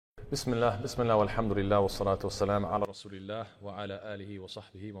بسم الله والحمد لله والصلاة والسلام على رسول الله وعلى آله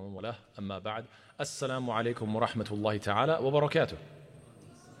وصحبه ومن والاه أما بعد السلام عليكم ورحمة الله تعالى وبركاته.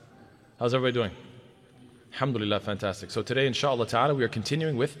 How's everybody doing? Alhamdulillah, fantastic. So today inshallah ta'ala we are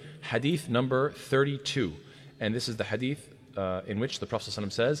continuing with hadith number 32, and this is the hadith in which the Prophet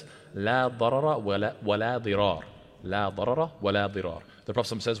ﷺ says لا ضرر ولا ضرار. لا ضرر ولا ضرار. The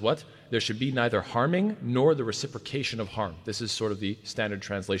Prophet ﷺ says what? There should be neither harming nor the reciprocation of harm. This is sort of the standard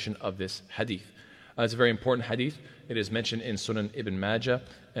translation of this hadith. It's a very important hadith. It is mentioned in Sunan Ibn Majah,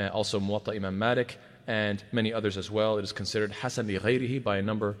 also Muwatta Imam Malik, and many others as well. It is considered Hasan li ghayrihi by a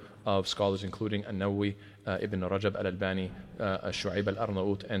number of scholars, including an-Nawawi, Ibn Rajab al-Albani, Shu'aib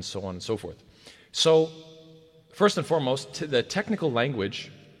al-Arnaut, and so on and so forth. So, first and foremost, the technical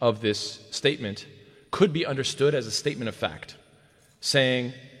language of this statement could be understood as a statement of fact,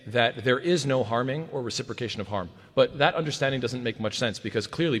 saying that there is no harming or reciprocation of harm. But that understanding doesn't make much sense because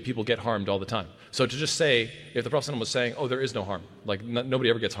clearly people get harmed all the time. So to just say, if the Prophet ﷺ was saying, oh, there is no harm, like nobody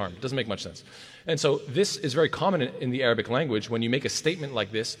ever gets harmed, it doesn't make much sense. And so this is very common in the Arabic language when you make a statement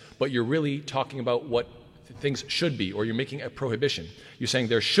like this, but you're really talking about what things should be, or you're making a prohibition. You're saying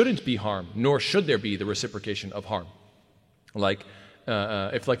there shouldn't be harm, nor should there be the reciprocation of harm. Like,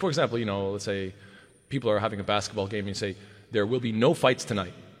 if like, for example, let's say people are having a basketball game and you say, there will be no fights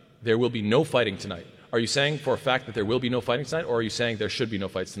tonight. There will be no fighting tonight. Are you saying for a fact that there will be no fighting tonight, or are you saying there should be no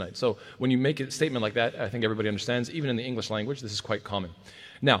fights tonight? So when you make a statement like that, I think everybody understands, even in the English language, this is quite common.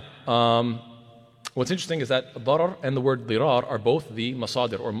 Now, what's interesting is that darar and the word dirar are both the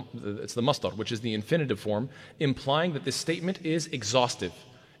masadir, or it's the masdar, which is the infinitive form, implying that this statement is exhaustive.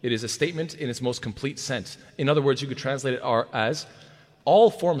 It is a statement in its most complete sense. In other words, you could translate it as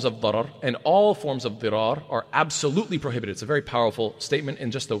all forms of darar and all forms of dirar are absolutely prohibited. It's a very powerful statement in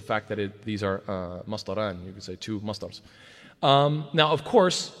just the fact that these are masdaran, you could say two masdars. Now, of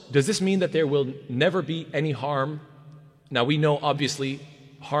course, does this mean that there will never be any harm? Now, we know, obviously,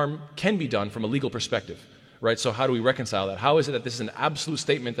 harm can be done from a legal perspective, right? So how do we reconcile that? How is it that this is an absolute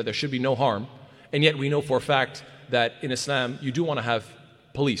statement that there should be no harm, and yet we know for a fact that in Islam, you do want to have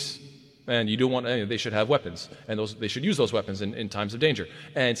police, and you do want, they should have weapons, and they should use those weapons in times of danger.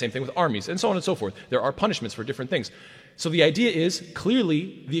 And same thing with armies, and so on and so forth. There are punishments for different things. So the idea is,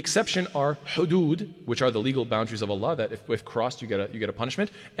 clearly, the exception are hudud, which are the legal boundaries of Allah, that if crossed, you get a punishment,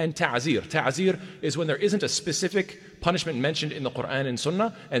 and ta'zir. Ta'zir is when there isn't a specific punishment mentioned in the Quran and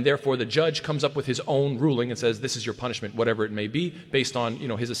Sunnah, and therefore the judge comes up with his own ruling and says, this is your punishment, whatever it may be, based on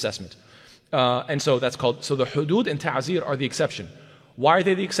his assessment. And so that's called, so the hudud and ta'zir are the exception. Why are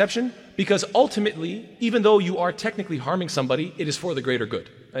they the exception? Because ultimately, even though you are technically harming somebody, it is for the greater good.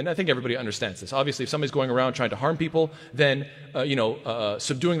 And I think everybody understands this. Obviously, if somebody's going around trying to harm people, then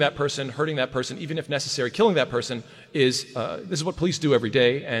subduing that person, hurting that person, even if necessary, killing that person this is what police do every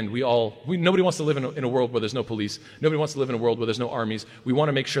day. And nobody wants to live in a world where there's no police. Nobody wants to live in a world where there's no armies. We want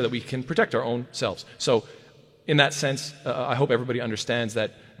to make sure that we can protect our own selves. So, in that sense, I hope everybody understands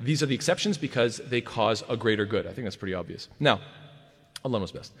that these are the exceptions because they cause a greater good. I think that's pretty obvious. Now, Allah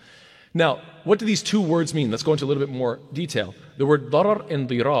knows best. Now, what do these two words mean? Let's go into a little bit more detail. The word darar and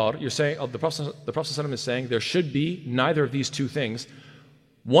dirar, you're saying, the Prophet ﷺ is saying there should be neither of these two things.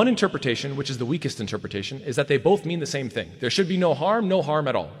 One interpretation, which is the weakest interpretation, is that they both mean the same thing. There should be no harm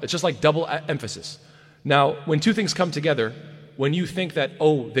at all. It's just like double emphasis. Now, when two things come together, when you think that,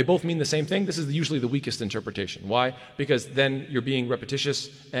 they both mean the same thing, this is usually the weakest interpretation. Why? Because then you're being repetitious,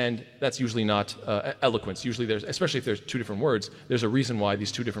 and that's usually not eloquence. Usually especially if there's two different words, there's a reason why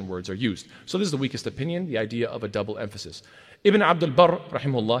these two different words are used. So this is the weakest opinion, the idea of a double emphasis. Ibn Abdul Barr,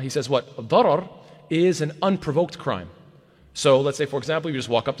 rahimahullah, he says what? Darar is an unprovoked crime. So let's say, for example, you just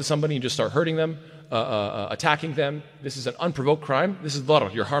walk up to somebody and you just start hurting them, attacking them. This is an unprovoked crime. This is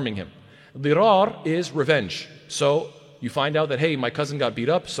darar, you're harming him. Dirar is revenge. So you find out that, hey, my cousin got beat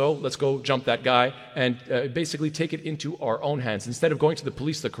up, so let's go jump that guy and basically take it into our own hands. Instead of going to the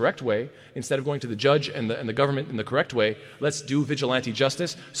police the correct way, instead of going to the judge and the government in the correct way, let's do vigilante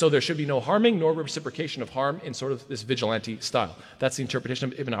justice. So there should be no harming nor reciprocation of harm in sort of this vigilante style. That's the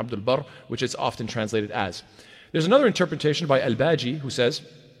interpretation of Ibn Abdul Barr, which is often translated as. There's another interpretation by Al-Baji who says,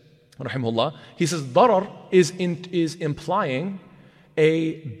 rahimahullah, he says, darar is implying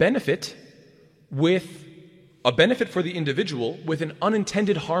a benefit for the individual with an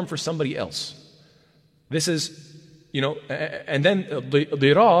unintended harm for somebody else. This is, and then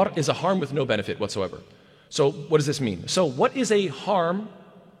dirar is a harm with no benefit whatsoever. So what does this mean? So what is a harm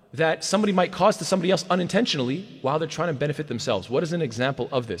that somebody might cause to somebody else unintentionally while they're trying to benefit themselves? What is an example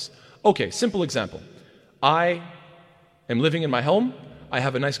of this? Okay, simple example. I am living in my home. I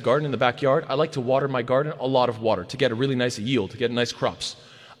have a nice garden in the backyard. I like to water my garden, a lot of water, to get a really nice yield, to get nice crops.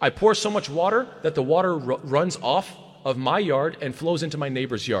 I pour so much water that the water runs off of my yard and flows into my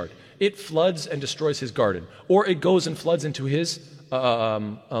neighbor's yard. It floods and destroys his garden. Or it goes and floods into his,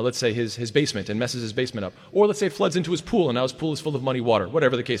 let's say, his basement and messes his basement up. Or let's say it floods into his pool and now his pool is full of muddy water,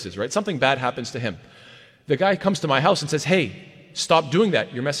 whatever the case is, right? Something bad happens to him. The guy comes to my house and says, hey, stop doing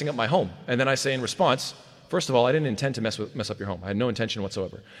that. You're messing up my home. And then I say in response, first of all, I didn't intend to mess up your home. I had no intention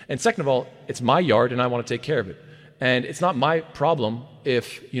whatsoever. And second of all, it's my yard and I want to take care of it. And it's not my problem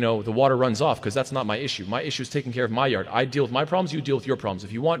if, the water runs off, because that's not my issue. My issue is taking care of my yard. I deal with my problems, you deal with your problems.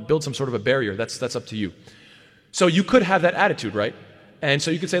 If you want, build some sort of a barrier, that's up to you. So you could have that attitude, right? And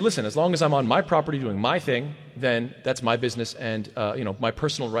so you could say, listen, as long as I'm on my property doing my thing, then that's my business, and my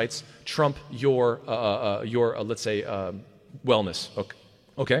personal rights trump your let's say, wellness.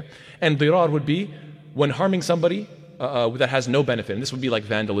 Okay? And dirar would be when harming somebody that has no benefit. And this would be like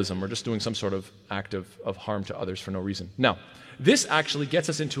vandalism or just doing some sort of act of harm to others for no reason. Now, this actually gets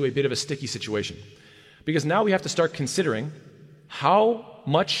us into a bit of a sticky situation, because now we have to start considering how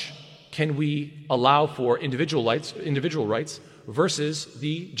much can we allow for individual rights versus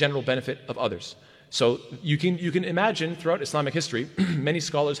the general benefit of others. So you can imagine throughout Islamic history, many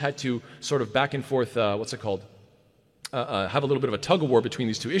scholars had to sort of back and forth, have a little bit of a tug-of-war between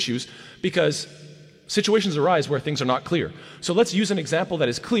these two issues, because situations arise where things are not clear. So let's use an example that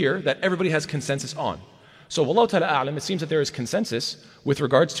is clear, that everybody has consensus on. So Wallahu ta'ala a'lam, it seems that there is consensus with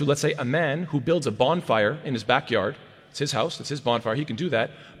regards to, let's say, a man who builds a bonfire in his backyard. It's his house, it's his bonfire, he can do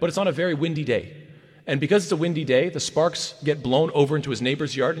that, but it's on a very windy day. And because it's a windy day, the sparks get blown over into his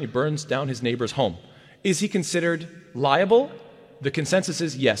neighbor's yard and he burns down his neighbor's home. Is he considered liable? The consensus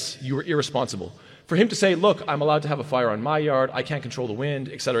is yes, you were irresponsible. For him to say, look, I'm allowed to have a fire on my yard, I can't control the wind,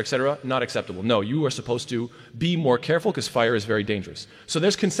 etc., not acceptable. No, you are supposed to be more careful because fire is very dangerous. So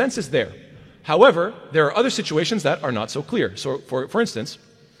there's consensus there. However, there are other situations that are not so clear. So for instance,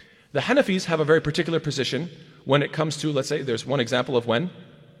 the Hanafis have a very particular position when it comes to, let's say, there's one example of when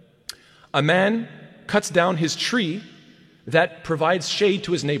a man cuts down his tree that provides shade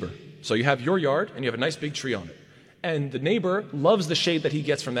to his neighbor. So you have your yard and you have a nice big tree on it. And the neighbor loves the shade that he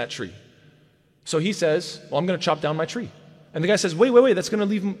gets from that tree. So he says, well, I'm going to chop down my tree. And the guy says, wait, that's going to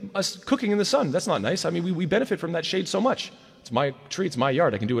leave us cooking in the sun. That's not nice. I mean, we benefit from that shade so much. It's my tree, it's my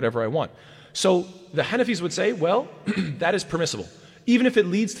yard. I can do whatever I want. So the Hanafis would say, well, that is permissible. Even if it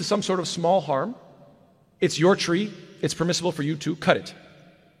leads to some sort of small harm, it's your tree, it's permissible for you to cut it.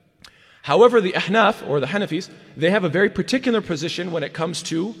 However, the Ahnaf, or the Hanafis, they have a very particular position when it comes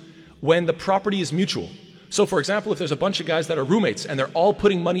to when the property is mutual. So for example, if there's a bunch of guys that are roommates and they're all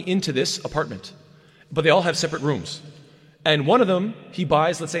putting money into this apartment, but they all have separate rooms. And one of them, he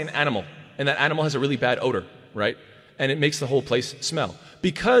buys, let's say, an animal, and that animal has a really bad odor, right? And it makes the whole place smell.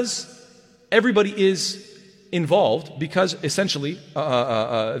 Because everybody is involved, because essentially they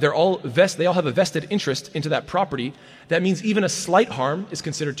all have a vested interest into that property, that means even a slight harm is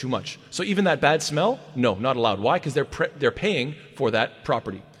considered too much. So even that bad smell, no, not allowed. Why? Because they're paying for that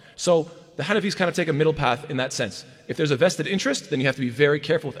property. So the Hanafis kind of take a middle path in that sense. If there's a vested interest, then you have to be very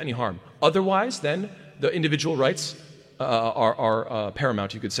careful with any harm. Otherwise, then the individual rights are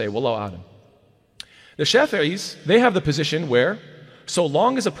paramount, you could say. Wallahu a'lam. The Shafi'is, they have the position where so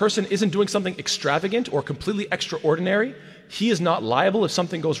long as a person isn't doing something extravagant or completely extraordinary, he is not liable if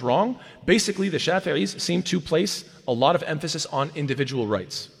something goes wrong. Basically, the Shafi'is seem to place a lot of emphasis on individual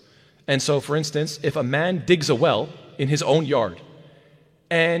rights. And so, for instance, if a man digs a well in his own yard,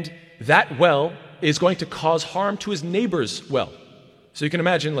 and that well is going to cause harm to his neighbor's well. So you can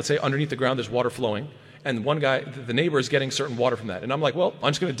imagine, let's say underneath the ground there's water flowing, and one guy, the neighbor, is getting certain water from that. And I'm like, well,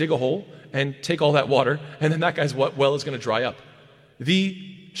 I'm just going to dig a hole and take all that water, and then that guy's well is going to dry up.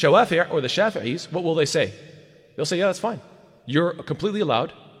 The Shawafi' or the Shafi'is, what will they say? They'll say, yeah, that's fine. You're completely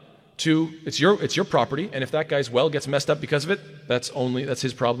allowed to, it's your property, and if that guy's well gets messed up because of it, that's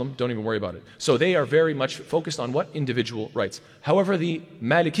his problem, don't even worry about it. So they are very much focused on what? Individual rights. However, the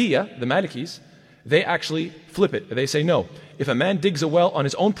Malikis, they actually flip it. They say, no, if a man digs a well on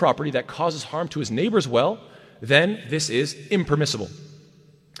his own property that causes harm to his neighbor's well, then this is impermissible.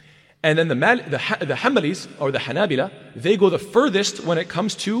 And then the Hanbalis, or the Hanabila, they go the furthest when it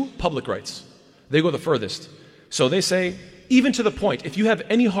comes to public rights. They go the furthest. So they say, even to the point, if you have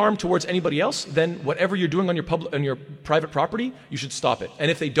any harm towards anybody else, then whatever you're doing on your private property, you should stop it.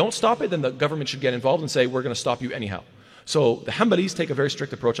 And if they don't stop it, then the government should get involved and say, we're going to stop you anyhow. So the Hanbalis take a very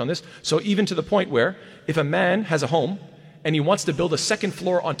strict approach on this. So even to the point where if a man has a home and he wants to build a second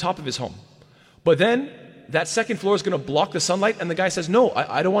floor on top of his home, but then that second floor is going to block the sunlight, and the guy says, no,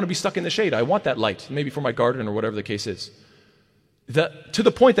 I don't want to be stuck in the shade. I want that light, maybe for my garden or whatever the case is. To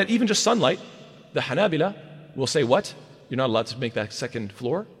the point that even just sunlight, the Hanabila will say what? you're not allowed to make that second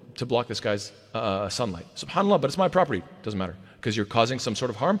floor to block this guy's sunlight. SubhanAllah, but it's my property. Doesn't matter. Because you're causing some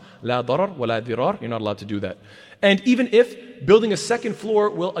sort of harm. La darar wa la dirar. You're not allowed to do that. And even if building a second floor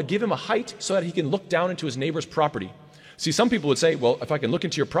will give him a height so that he can look down into his neighbor's property. See, some people would say, well, if I can look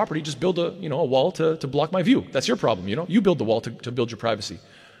into your property, just build a wall to block my view. That's your problem. You build the wall to build your privacy.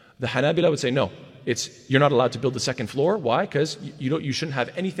 The Hanabila would say, no, you're not allowed to build the second floor. Why? Because you shouldn't have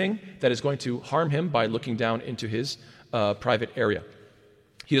anything that is going to harm him by looking down into his private area.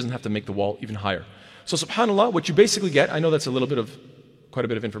 He doesn't have to make the wall even higher. So subhanAllah, what you basically get, I know that's quite a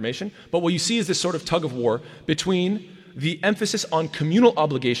bit of information, but what you see is this sort of tug of war between the emphasis on communal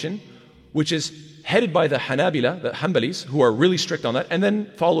obligation, which is headed by the Hanabila, the Hanbalis, who are really strict on that, and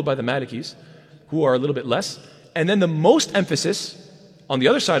then followed by the Malikis, who are a little bit less, and then the most emphasis on the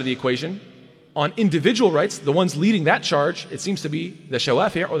other side of the equation on individual rights, the ones leading that charge, it seems to be the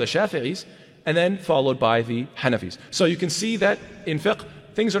Shawafi' or the Shafi'is, and then followed by the Hanafis. So you can see that in fiqh,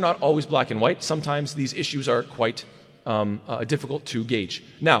 things are not always black and white. Sometimes these issues are quite difficult to gauge.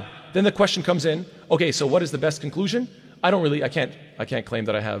 Now, then the question comes in, okay, so what is the best conclusion? I can't claim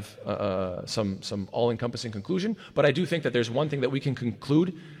that I have some all-encompassing conclusion, but I do think that there's one thing that we can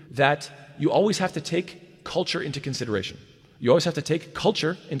conclude, that you always have to take culture into consideration. You always have to take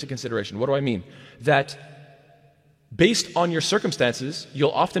culture into consideration. What do I mean? That based on your circumstances, you'll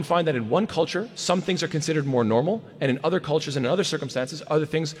often find that in one culture, some things are considered more normal, and in other cultures and in other circumstances, other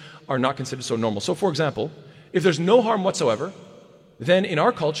things are not considered so normal. So for example, if there's no harm whatsoever, then in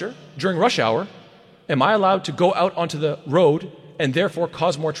our culture, during rush hour, am I allowed to go out onto the road and therefore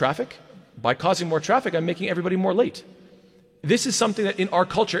cause more traffic? By causing more traffic, I'm making everybody more late. This is something that in our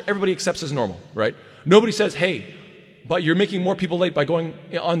culture, everybody accepts as normal, right? Nobody says, hey, but you're making more people late by going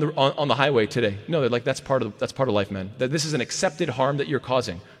on the highway today. No, they're like, that's part of life, man. That this is an accepted harm that you're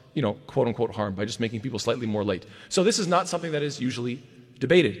causing, quote unquote harm, by just making people slightly more late. So this is not something that is usually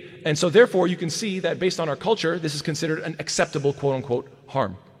debated. And so therefore you can see that based on our culture, this is considered an acceptable quote unquote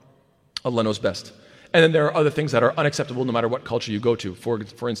harm. Allah knows best. And then there are other things that are unacceptable no matter what culture you go to.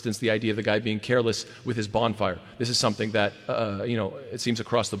 For instance, the idea of the guy being careless with his bonfire. This is something that, it seems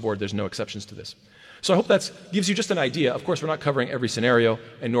across the board there's no exceptions to this. So I hope that gives you just an idea. Of course, we're not covering every scenario,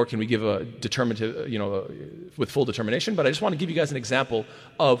 and nor can we give a determinative, with full determination, but I just want to give you guys an example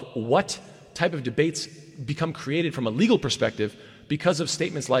of what type of debates become created from a legal perspective because of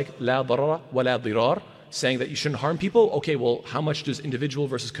statements like la darara wa la dirar, saying that you shouldn't harm people. Okay, well, how much does individual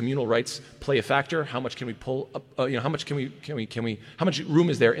versus communal rights play a factor? How much can we pull up, how much room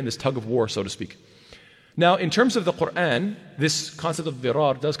is there in this tug of war, so to speak? Now, in terms of the Quran, this concept of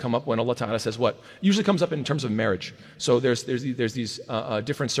dirar does come up when Allah Ta'ala says what? Usually comes up in terms of marriage. So there's these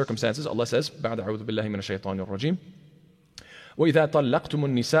different circumstances. Allah says, بَعْدَ أَعُوذُ بِاللَّهِ مِنَ الشَّيْطَانِ الرَّجِيمِ وَإِذَا طَلَّقْتُمُ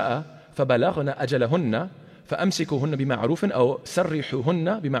النِّسَاءَ فَبَلَغْنَ أَجَلَهُنَّ فَأَمْسِكُوهُنَّ بِمَعْرُوفٍ أَوْ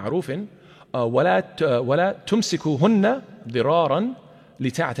سَرِّحُوهُنَّ بِمَعْرُوفٍ وَلَا تُمْسِكُوهُنَّ ضِرَارًا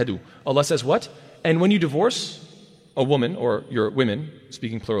لِتَعْتَدُوا. Allah says what? And when you divorce a woman, or your women,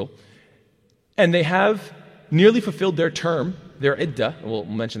 speaking plural, and they have nearly fulfilled their term, their iddah, we'll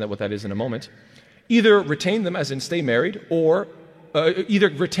mention what that is in a moment, either retain them as in stay married, or either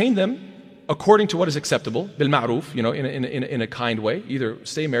retain them according to what is acceptable, bil ma'ruf, in a kind way, either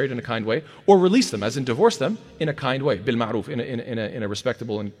stay married in a kind way, or release them, as in divorce them, in a kind way, bil ma'ruf, in a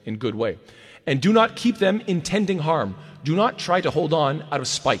respectable and in good way. And do not keep them intending harm. Do not try to hold on out of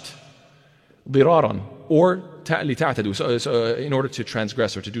spite, diraran, or so in order to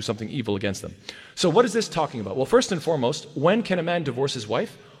transgress or to do something evil against them. So what is this talking about? Well, first and foremost, when can a man divorce his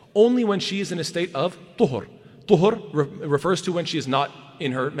wife? Only when she is in a state of tuhur. Tuhur refers to when she is not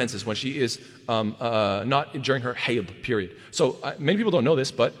in her menses, when she is not during her hayd period. So many people don't know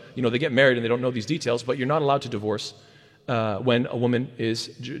this, but they get married and they don't know these details, but you're not allowed to divorce when a woman is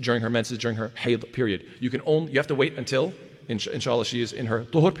during her menses, during her hayd period. You have to wait until, inshallah, she is in her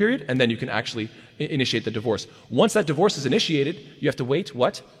tuhur period, and then you can actually initiate the divorce. Once that divorce is initiated, you have to wait,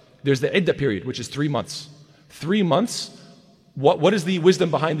 what? There's the iddah period, which is 3 months. 3 months, what is the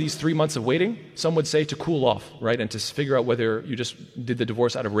wisdom behind these 3 months of waiting? Some would say to cool off, right? And to figure out whether you just did the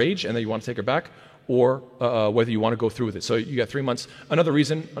divorce out of rage and then you want to take her back, or whether you want to go through with it. So you got 3 months. Another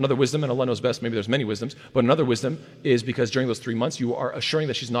reason, another wisdom, and Allah knows best, maybe there's many wisdoms, but another wisdom is because during those 3 months you are assuring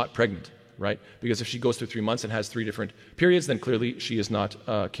that she's not pregnant, right? Because if she goes through 3 months and has 3 different periods, then clearly she is not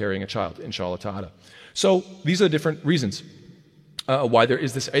carrying a child, inshallah ta'ala. So these are the different reasons why there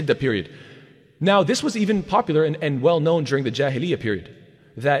is this iddah period. Now, this was even popular and well known during the Jahiliyyah period,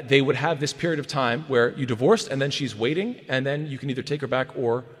 that they would have this period of time where you divorced and then she's waiting, and then you can either take her back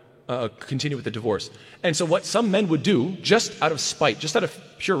or continue with the divorce. And so what some men would do, just out of spite, just out of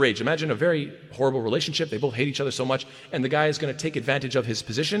pure rage, imagine a very horrible relationship, they both hate each other so much, and the guy is going to take advantage of his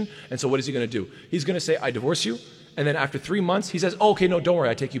position, and so what is he going to do? He's going to say, I divorce you, and then after 3 months, he says, oh, okay, no, don't worry,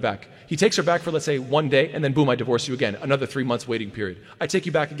 I take you back. He takes her back for, let's say, 1 day, and then boom, I divorce you again. Another 3 months waiting period. I take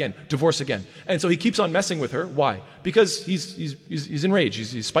you back again, divorce again. And so he keeps on messing with her. Why? Because he's enraged,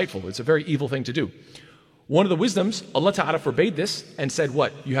 he's spiteful. It's a very evil thing to do. One of the wisdoms, Allah Ta'ala forbade this and said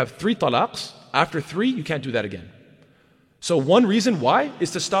what? You have 3 talaqs. After 3, you can't do that again. So one reason why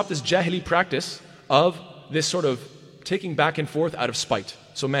is to stop this jahili practice of this sort of taking back and forth out of spite.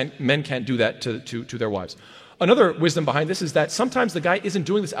 So men can't do that to their wives. Another wisdom behind this is that sometimes the guy isn't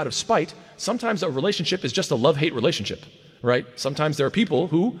doing this out of spite. Sometimes a relationship is just a love-hate relationship, right? Sometimes there are people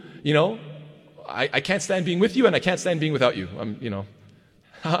who, I can't stand being with you and I can't stand being without you.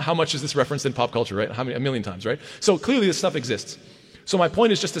 How much is this referenced in pop culture, right? How many? A million times, right? So clearly this stuff exists. So my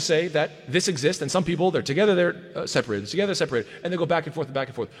point is just to say that this exists, and some people, they're together, they're separated, together, separated, and they go back and forth and back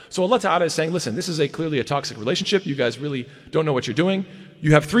and forth. So Allah Ta'ala is saying, listen, this is clearly a toxic relationship. You guys really don't know what you're doing.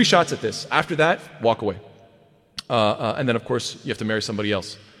 You have 3 shots at this. After that, walk away. And then, of course, you have to marry somebody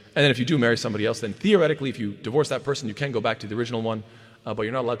else. And then if you do marry somebody else, then theoretically, if you divorce that person, you can go back to the original one, but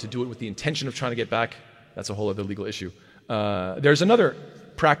you're not allowed to do it with the intention of trying to get back. That's a whole other legal issue. There's another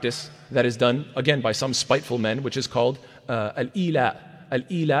practice that is done, again, by some spiteful men, which is called al-ila.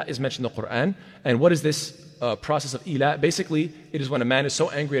 Al-ila is mentioned in the Quran. And what is this process of ila? Basically, it is when a man is so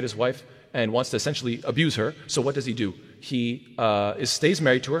angry at his wife and wants to essentially abuse her. So what does he do? He stays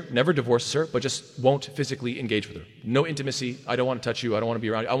married to her, never divorces her, but just won't physically engage with her. No intimacy. I don't want to touch you. I don't want to be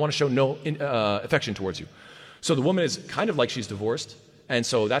around you. I want to show no affection towards you. So the woman is kind of like she's divorced, and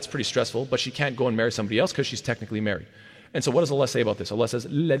so that's pretty stressful, but she can't go and marry somebody else because she's technically married. And so what does Allah say about this? Allah says,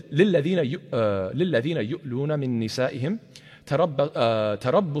 لِلَّذِينَ يُؤْلُونَ مِن نِسَائِهِمْ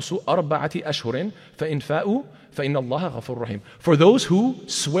تَرَبُّصُ أَرْبَعَةِ أَشْهُرٍ فَإِنْ فَاءُوا فَإِنَّ اللَّهَ غَفُورٌ رَحِيمٌ. For those who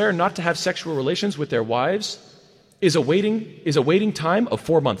swear not to have sexual relations with their wives is a waiting time of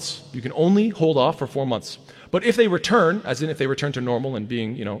 4 months. You can only hold off for 4 months. But if they return, as in if they return to normal and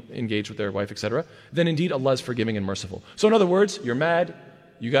being, engaged with their wife, etc., then indeed Allah is forgiving and merciful. So in other words, you're mad,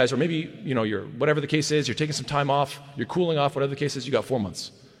 you guys, or maybe, you're, whatever the case is, you're taking some time off, you're cooling off, whatever the case is, you got 4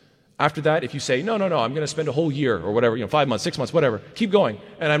 months. After that, if you say, no, I'm going to spend a whole year or whatever, 5 months, 6 months, whatever, keep going,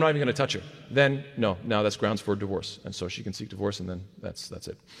 and I'm not even going to touch her, then no, now that's grounds for divorce. And so she can seek divorce, and then that's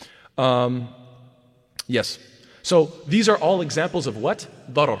it. Yes. So these are all examples of what?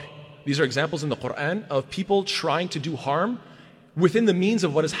 Darar. These are examples in the Quran of people trying to do harm within the means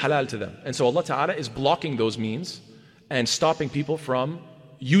of what is halal to them. And so Allah Ta'ala is blocking those means and stopping people from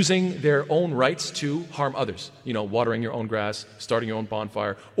using their own rights to harm others. Watering your own grass, starting your own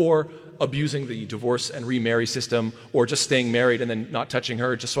bonfire, or abusing the divorce and remarry system, or just staying married and then not touching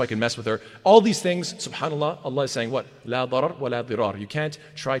her just so I can mess with her. All these things, subhanAllah, Allah is saying what? La darar wa la dirar. You can't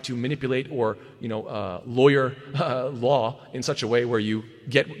try to manipulate or, lawyer law in such a way where you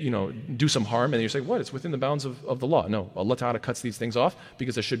get, do some harm and you say, what? It's within the bounds of the law. No, Allah Ta'ala cuts these things off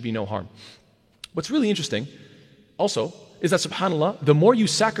because there should be no harm. What's really interesting also is that, subhanAllah, the more you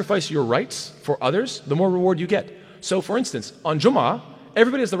sacrifice your rights for others, the more reward you get. So, for instance, on Jum'ah,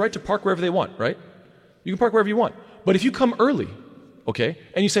 everybody has the right to park wherever they want, right? You can park wherever you want. But if you come early, okay,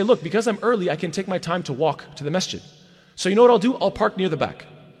 and you say, look, because I'm early, I can take my time to walk to the masjid. So you know what I'll do? I'll park near the back.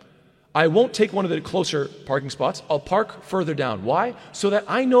 I won't take one of the closer parking spots. I'll park further down. Why? So that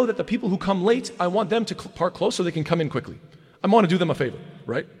I know that the people who come late, I want them to park close so they can come in quickly. I want to do them a favor,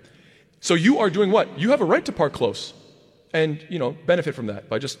 right? So you are doing what? You have a right to park close and, benefit from that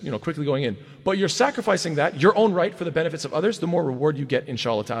by just, quickly going in. But you're sacrificing that, your own right for the benefits of others, the more reward you get,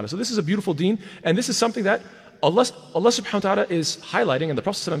 inshallah ta'ala. So this is a beautiful deen, and this is something that Allah subhanahu wa ta'ala is highlighting, and the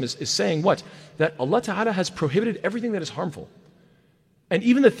Prophet is saying what? That Allah ta'ala has prohibited everything that is harmful. And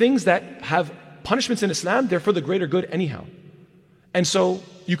even the things that have punishments in Islam, they're for the greater good anyhow. And so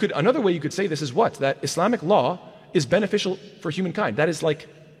another way you could say this is what? That Islamic law is beneficial for humankind. That is like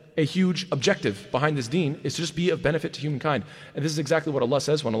a huge objective behind this deen, is to just be of benefit to humankind. And this is exactly what Allah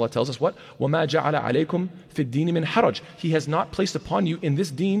says when Allah tells us what? وَمَا جَعَلَ عَلَيْكُمْ فِي الدِّينِ مِنْ حَرَجٍ. He has not placed upon you in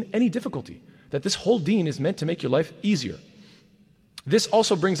this deen any difficulty. That this whole deen is meant to make your life easier. This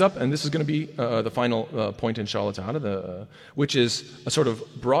also brings up, and this is going to be the final point, inshallah ta'ala, which is a sort of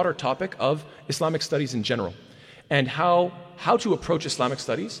broader topic of Islamic studies in general, and how to approach Islamic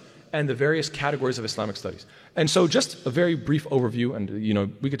studies and the various categories of Islamic studies. And so just a very brief overview, and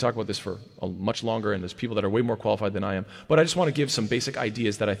we could talk about this for much longer, and there's people that are way more qualified than I am, but I just want to give some basic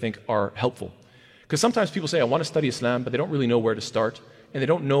ideas that I think are helpful. Because sometimes people say, I want to study Islam, but they don't really know where to start. and they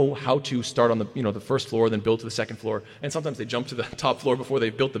don't know how to start on the first floor, then build to the second floor, and sometimes they jump to the top floor before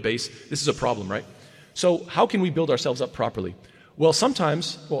they've built the base. This is a problem, right? So how can we build ourselves up properly? Well,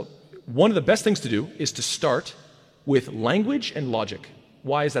 one of the best things to do is to start with language and logic.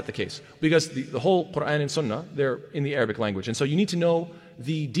 Why is that the case? Because the whole Quran and Sunnah, they're in the Arabic language. And so you need to know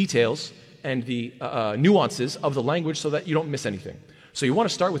the details and the nuances of the language so that you don't miss anything. So you want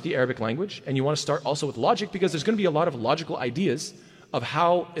to start with the Arabic language, and you want to start also with logic, because there's going to be a lot of logical ideas of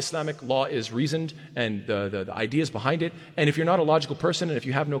how Islamic law is reasoned and the ideas behind it. And if you're not a logical person, and if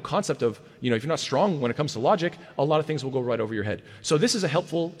you have no concept of, if you're not strong when it comes to logic, a lot of things will go right over your head. So this is a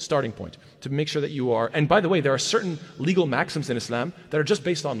helpful starting point to make sure that you are, and by the way, there are certain legal maxims in Islam that are just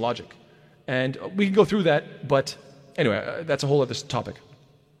based on logic. And we can go through that, but anyway, that's a whole other topic.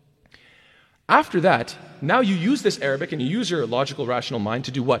 After that, now you use this Arabic and you use your logical, rational mind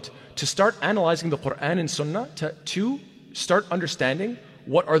to do what? To start analyzing the Quran and Sunnah, to start understanding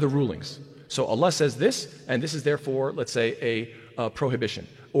what are the rulings. So Allah says this, and this is therefore, let's say, a prohibition,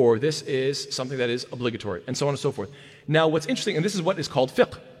 or this is something that is obligatory, and so on and so forth. Now, what's interesting, and this is what is called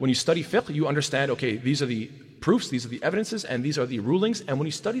fiqh. When you study fiqh, you understand, okay, these are the proofs, these are the evidences, and these are the rulings. And when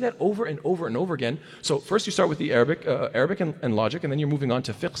you study that over and over and over again, so first you start with the Arabic and logic, and then you're moving on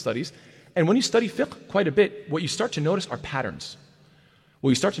to fiqh studies. And when you study fiqh quite a bit, what you start to notice are patterns.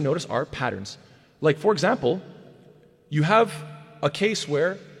 Like, for example, you have a case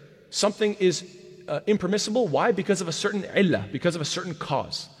where something is impermissible. Why? Because of a certain illah, because of a certain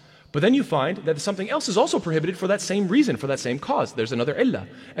cause. But then you find that something else is also prohibited for that same reason, for that same cause. There's another illah.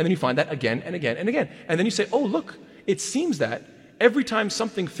 And then you find that again and again and again. And then you say, oh, look, it seems that every time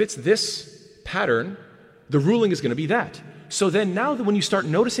something fits this pattern, the ruling is going to be that. So then now that when you start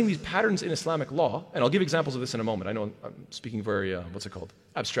noticing these patterns in Islamic law, and I'll give examples of this in a moment. I know I'm speaking very,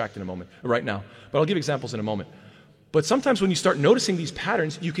 abstract in a moment, right now. But I'll give examples in a moment. But sometimes when you start noticing these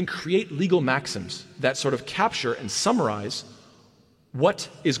patterns, you can create legal maxims that sort of capture and summarize what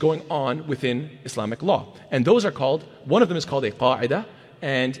is going on within Islamic law. And those are called, one of them is called a qa'ida,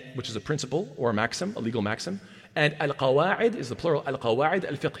 which is a principle or a maxim, a legal maxim. And al-qawa'id is the plural. Al-qawa'id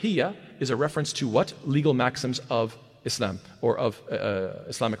al-fiqhiyya is a reference to what? Legal maxims of Islam or of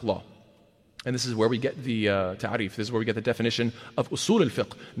Islamic law. And this is where we get the ta'arif, this is where we get the definition of usul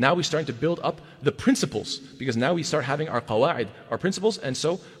al-fiqh. Now we're starting to build up the principles, because now we start having our qawa'id, our principles. And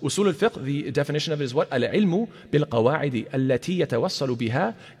so usul al-fiqh, the definition of it is what? Al-ilmu bil-qawa'idi allati yatawassalu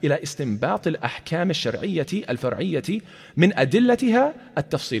biha ila istinbat al-ahkam al-shar'iyyati al-far'iyyati min adillatiha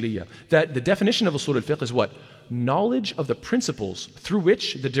at-tafsiliyya. That the definition of usul al-fiqh is what? Knowledge of the principles through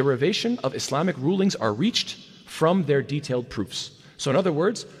which the derivation of Islamic rulings are reached from their detailed proofs. So in other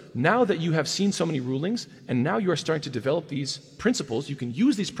words, now that you have seen so many rulings, and now you are starting to develop these principles, you can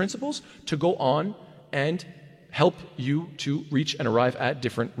use these principles to go on and help you to reach and arrive at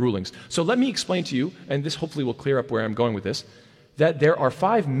different rulings. So let me explain to you, and this hopefully will clear up where I'm going with this, that there are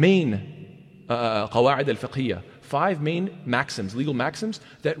 5 main qawa'id al-fiqhiyya, 5 main maxims, legal maxims,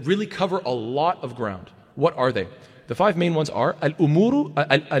 that really cover a lot of ground. What are they? The 5 main ones are al-umuru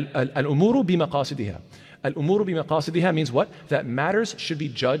bimaqasidiha. Al-umuru bimaqasidiha means what? That matters should be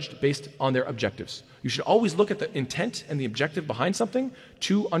judged based on their objectives. You should always look at the intent and the objective behind something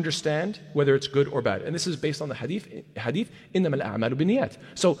to understand whether it's good or bad. And this is based on the hadith, innama al-a'malu binniyat.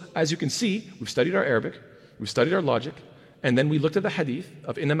 So as you can see, we've studied our Arabic, we've studied our logic, and then we looked at the hadith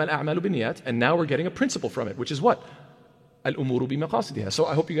of innama al-a'malu binniyat, and now we're getting a principle from it, which is what? Al-umuru bimaqasidiha. So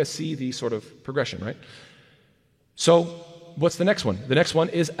I hope you guys see the sort of progression, right? So what's the next one? The next one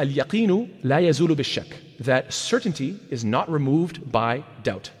is al-yaqinu la yazulu bish-shak, that certainty is not removed by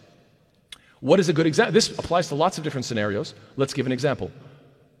doubt. What is a good example? This applies to lots of different scenarios. Let's give an example.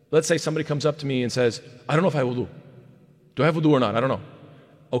 Let's say somebody comes up to me and says, I don't know if I have wudu. Do I have wudu or not? I don't know.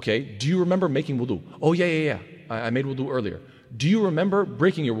 Okay, do you remember making wudu? Oh, yeah. I made wudu earlier. Do you remember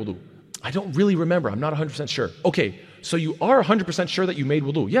breaking your wudu? I don't really remember. I'm not 100% sure. Okay, so you are 100% sure that you made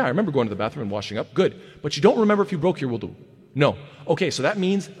wudu. Yeah, I remember going to the bathroom and washing up. Good. But you don't remember if you broke your wudu. No. Okay, so that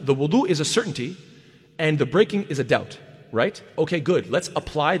means the wudu is a certainty and the breaking is a doubt, right? Okay, good. Let's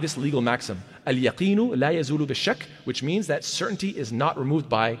apply this legal maxim. Al-yaqinu la yazulu bish-shak, which means that certainty is not removed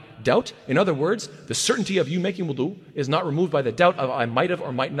by doubt. In other words, the certainty of you making wudu is not removed by the doubt of I might have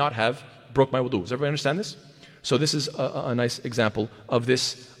or might not have broke my wudu. Does everybody understand this? So this is a nice example of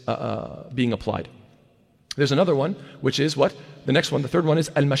this being applied. There's another one, which is what? The next one, the third one is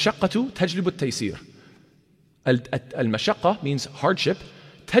al-mashaqqatu tajlibu at-taysir. Al-mashaqqa means hardship.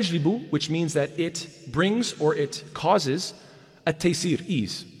 Tajlibu, which means that it brings or it causes at-taysir,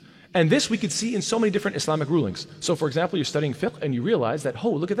 ease. And this we could see in so many different Islamic rulings. So for example, you're studying fiqh and you realize that,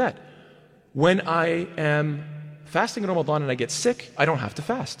 oh, look at that. When I am fasting in Ramadan and I get sick, I don't have to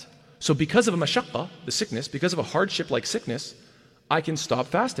fast. So because of a mashaqqa, the sickness, because of a hardship like sickness, I can stop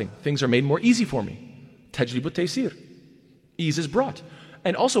fasting. Things are made more easy for me. Tajlibu taysir. Ease is brought.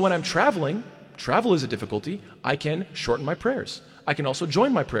 And also when I'm traveling, travel is a difficulty, I can shorten my prayers. I can also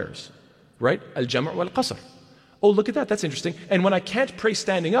join my prayers. Right? Al-jam' wal-qasr. Oh, look at that, that's interesting. And when I can't pray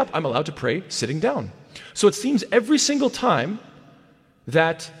standing up, I'm allowed to pray sitting down. So it seems every single time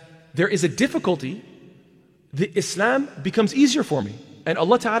that there is a difficulty, the Islam becomes easier for me. And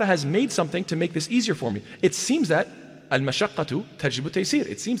Allah Ta'ala has made something to make this easier for me. It seems that al-mashaqqatu tajlibu taysir.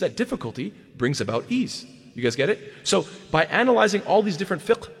 It seems that difficulty brings about ease. You guys get it? So by analyzing all these different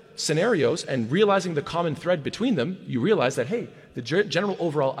fiqh scenarios and realizing the common thread between them, you realize that, hey, the general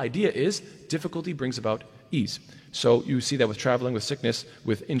overall idea is difficulty brings about ease. So you see that with traveling, with sickness,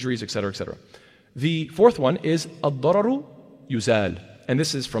 with injuries, etc., etc. The fourth one is ad-dararu yuzal. And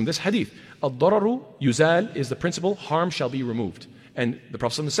this is from this hadith. Ad-dararu yuzal is the principle, harm shall be removed. And the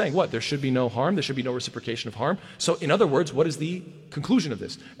Prophet is saying, what? There should be no harm, there should be no reciprocation of harm. So in other words, what is the conclusion of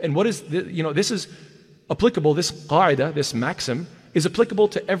this? And what is, this is applicable, this qaida, this maxim, is applicable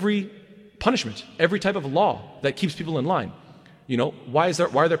to every punishment, every type of law that keeps people in line. Why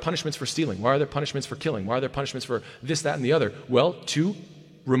are there punishments for stealing? Why are there punishments for killing? Why are there punishments for this, that, and the other? Well, to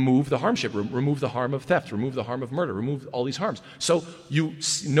remove the harmship, remove the harm of theft, remove the harm of murder, remove all these harms. So you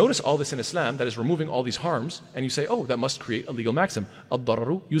notice all this in Islam that is removing all these harms, and you say, oh, that must create a legal maxim.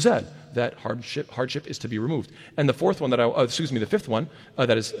 Ad-dararu yuzal, that hardship is to be removed. And the fourth one the fifth one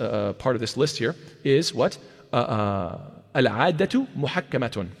that is part of this list here is what? Al-'addatu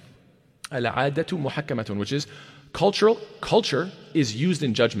muhakkamatun. Al-'addatu muhakkamatun, which is culture is used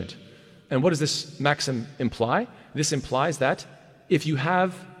in judgment. And what does this maxim imply? This implies that if you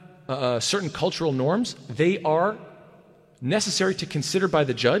have certain cultural norms, they are necessary to consider by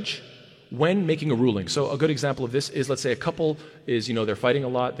the judge when making a ruling. So a good example of this is, let's say a couple is, they're fighting a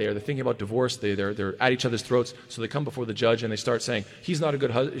lot, they're thinking about divorce, they're at each other's throats, so they come before the judge and they start saying, he's not a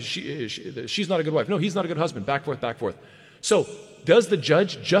good husband, she's not a good wife, no, he's not a good husband, back, forth. So does the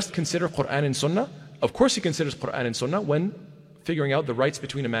judge just consider Quran and Sunnah? Of course he considers Quran and Sunnah when figuring out the rights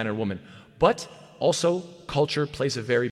between a man and a woman. But also culture plays a very